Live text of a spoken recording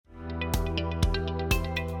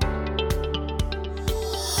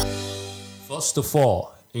First of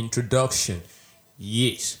all, introduction.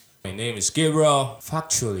 Yes, my name is Gabriel.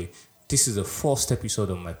 Factually, this is the first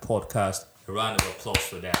episode of my podcast. A round of applause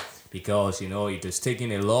for that because it has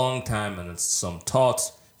taken a long time and some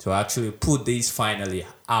thoughts to actually put this finally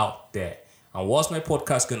out there. And what's my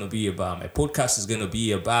podcast going to be about? My podcast is going to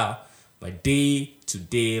be about my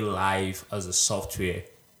day-to-day life as a software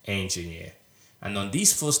engineer. And on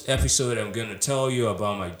this first episode, I'm going to tell you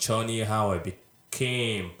about my journey, how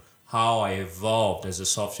I evolved as a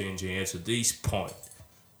software engineer to this point.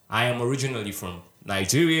 I am originally from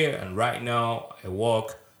Nigeria, and right now I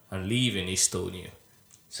work and live in Estonia.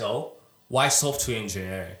 So, why software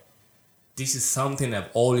engineering? This is something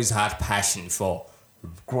I've always had passion for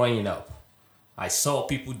growing up. I saw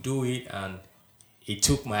people do it and it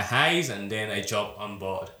took my eyes, and then I jumped on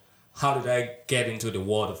board. How did I get into the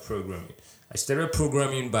world of programming? I started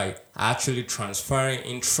programming by actually transferring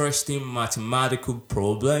interesting mathematical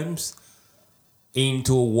problems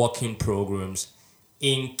into working programs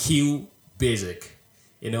in QBasic.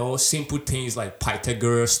 Simple things like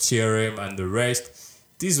Pythagoras theorem and the rest.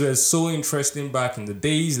 These were so interesting back in the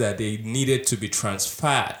days that they needed to be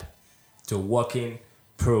transferred to working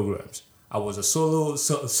programs. I was a solo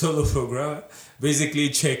programmer, basically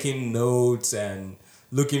checking notes and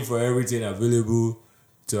looking for everything available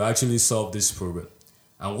to actually solve this problem.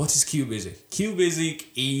 And what is QBasic? QBasic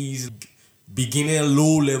is beginner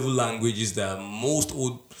low-level languages that most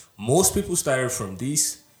people started from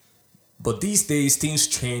this. But these days things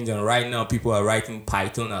change, and right now people are writing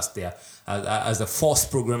Python as the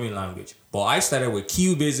first programming language. But I started with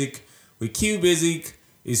QBasic. With QBasic,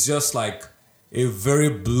 it's just like a very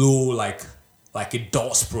blue, like a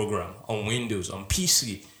DOS program on Windows, on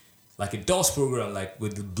PC, like a DOS program, like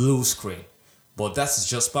with the blue screen. But that's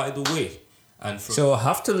just by the way. So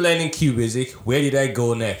after learning QBasic, where did I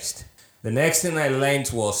go next? The next thing I learned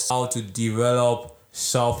was how to develop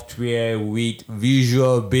software with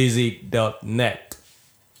visualbasic.net.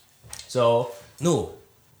 So, no,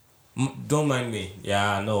 don't mind me.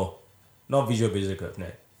 Yeah, no, not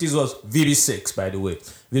visualbasic.net. This was VB6, by the way,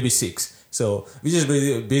 VB6. So,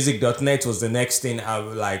 visualbasic.net was the next thing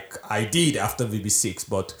I did after VB6.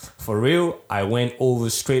 But for real, I went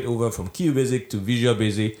straight over from QBasic to Visual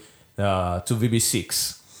Basic to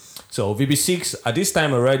VB6. So VB6, at this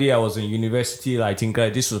time already, I was in university. I think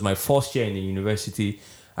this was my first year in the university.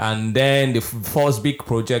 And then the first big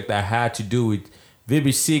project I had to do with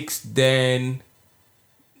VB6 then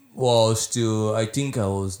was I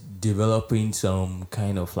was developing some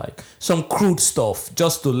kind of some crude stuff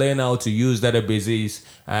just to learn how to use databases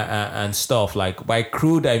and stuff. Like by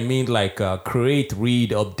crude, I mean create,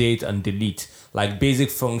 read, update, and delete. Like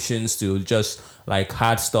basic functions to just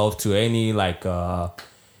add stuff to any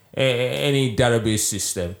any database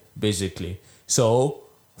system, basically. So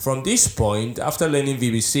from this point, after learning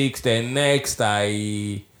VB6, then next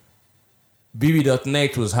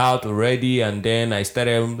VB.net was out already, and then I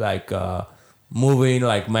started moving,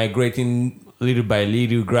 migrating little by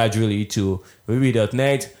little gradually to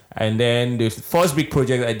VB.net. And then the first big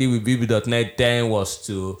project I did with VB.net then was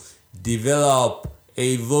to develop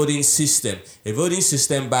a voting system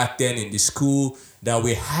back then in the school that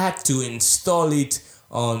we had to install it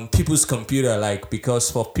on people's computer,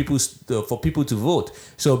 because for people to vote.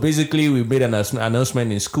 So basically, we made an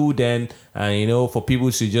announcement in school then, and for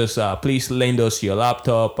people to just please lend us your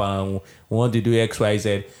laptop, and we want to do X, Y,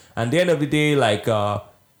 Z. And at the end of the day,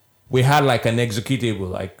 we had an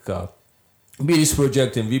executable, be this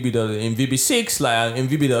project in VB6, in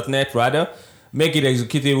VB.net rather, make it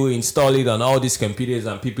executable, install it on all these computers,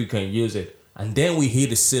 and people can use it. And then we hit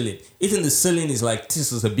the ceiling. Hitting the ceiling is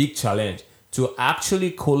this is a big challenge. To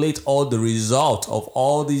actually collate all the results of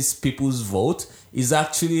all these people's vote is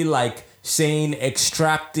actually saying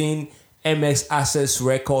extracting MS Access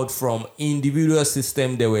record from individual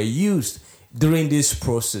systems that were used during this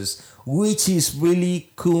process, which is really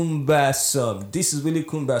cumbersome. This is really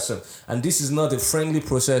cumbersome, and this is not a friendly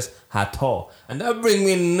process at all. And that brings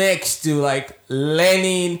me next to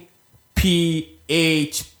learning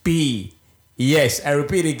PHP. Yes, I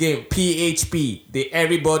repeat again, PHP, the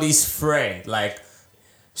everybody's friend.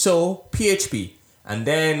 So PHP. And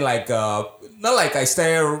then not I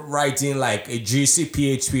started writing a GC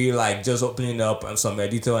PHP, just opening it up on some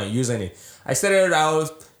editor and using it. I started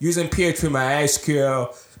out using PHP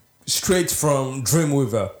MySQL straight from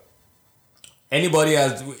Dreamweaver. Anybody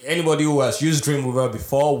who has used Dreamweaver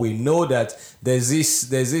before, we know that there's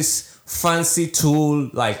this fancy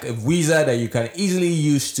tool a wizard that you can easily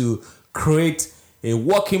use to create a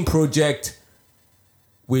working project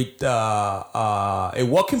with a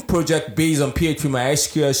working project based on PHP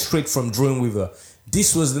MySQL straight from Dreamweaver.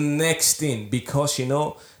 this was the next thing, because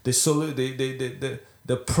the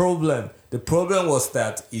problem was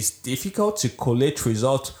that it's difficult to collect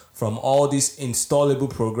results from all these installable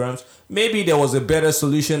programs. Maybe there was a better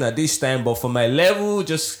solution at this time, but for my level,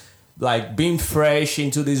 just like being fresh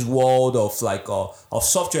into this world of of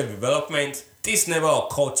software development, this never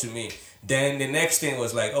occurred to me. Then the next thing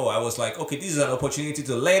was I was like, okay, this is an opportunity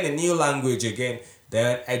to learn a new language again.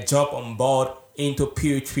 Then I jump on board into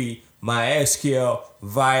PHP, MySQL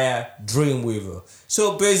via Dreamweaver.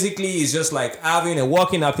 So basically, it's just like having a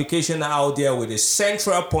working application out there with a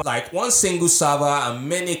central point, like one single server and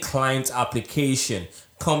many client application,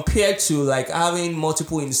 compared to having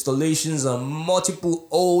multiple installations and multiple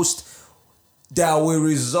hosts that will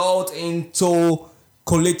result into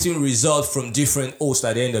collecting results from different hosts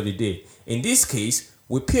at the end of the day. In this case,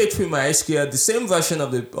 with PHP MySQL, the same version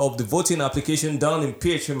of the voting application done in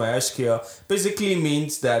PHP MySQL basically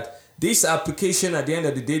means that this application, at the end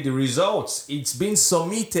of the day, the results, it's been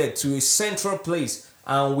submitted to a central place,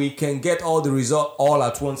 and we can get all the results all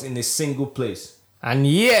at once in a single place. And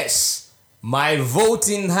yes, my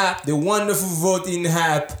voting app, the wonderful voting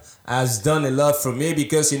app, has done a lot for me,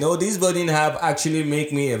 because this voting app actually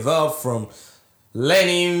make me evolve from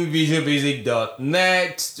learning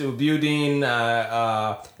VisualBasic.net to building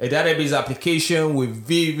a database application with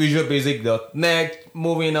VisualBasic.net,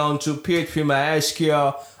 moving on to PHP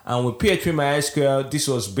MySQL. And with PHP MySQL, this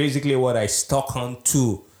was basically what I stuck on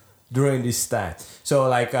to during this time.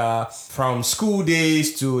 So from school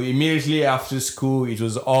days to immediately after school, it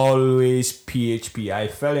was always PHP. I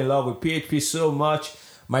fell in love with PHP so much.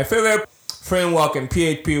 My favorite framework in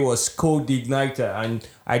PHP was CodeIgniter, and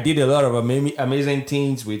I did a lot of amazing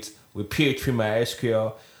things with PHP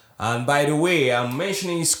MySQL. And by the way, I'm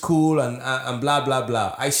mentioning school and blah blah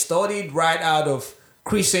blah. I studied right out of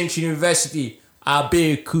Crescent University,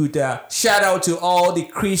 Abeokuta. Shout out to all the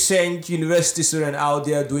Crescent University students out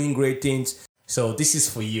there doing great things. So this is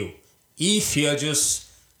for you. If you're just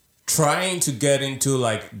trying to get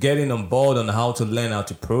into getting on board on how to learn how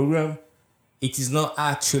to program, it is not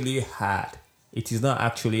actually hard. It is not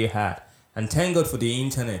actually hard. And thank God for the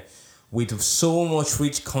internet. With so much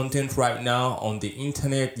rich content right now on the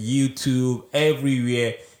internet, YouTube,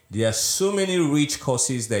 everywhere, there are so many rich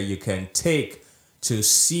courses that you can take to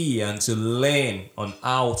see and to learn on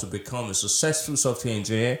how to become a successful software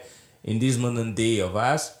engineer in this modern day of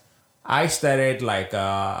ours. I started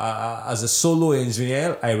as a solo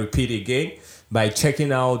engineer, I repeat again, by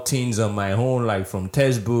checking out things on my own, from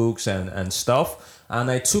textbooks and stuff.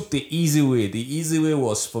 And I took the easy way. The easy way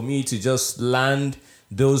was for me to just land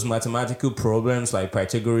those mathematical problems like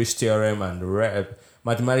Pythagoras theorem and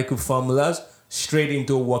mathematical formulas straight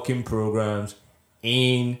into working programs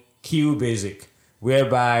in QBasic,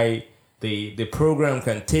 whereby the program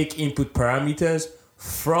can take input parameters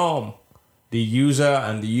from the user,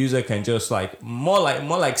 and the user can just more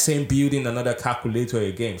like saying building another calculator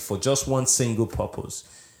again for just one single purpose.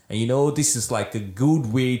 And this is a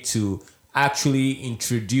good way to actually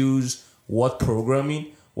introduce what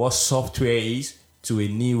software is to a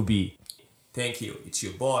newbie. Thank you. It's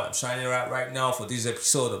your boy. I'm signing out right now for this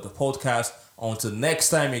episode of the podcast. Until next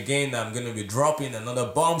time again, I'm going to be dropping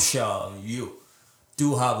another bombshell on you.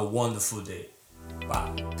 Do have a wonderful day.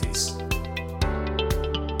 Bye. Peace.